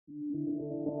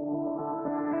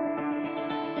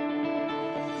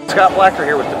Scott Blacker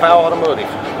here with DeFOUW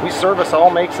Automotive. We service all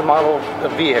makes and models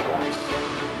of vehicle.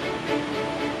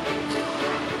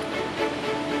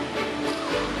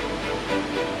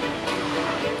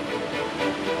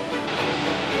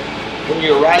 When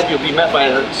you arrive, you'll be met by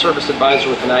a service advisor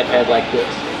with an iPad like this.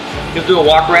 He'll do a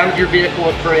walk around of your vehicle,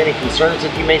 look for any concerns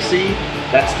that you may see.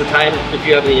 That's the time, if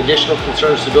you have any additional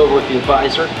concerns, to go over with the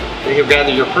advisor. Then he'll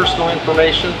gather your personal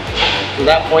information. From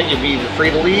that point, you'll be either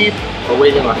free to leave or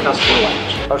wait in our customer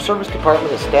lounge. Our service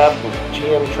department is staffed with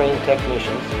GM trained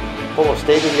technicians, full of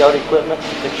state-of-the-art equipment to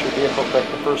fix your vehicle for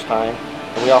the first time,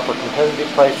 and we offer competitive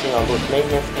pricing on both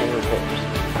maintenance and repairs.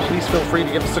 Please feel free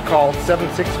to give us a call at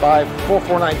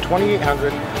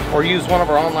 765-449-2800 or use one of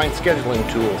our online scheduling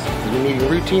tools. If you're needing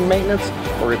routine maintenance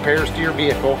or repairs to your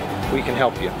vehicle, we can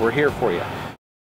help you. We're here for you.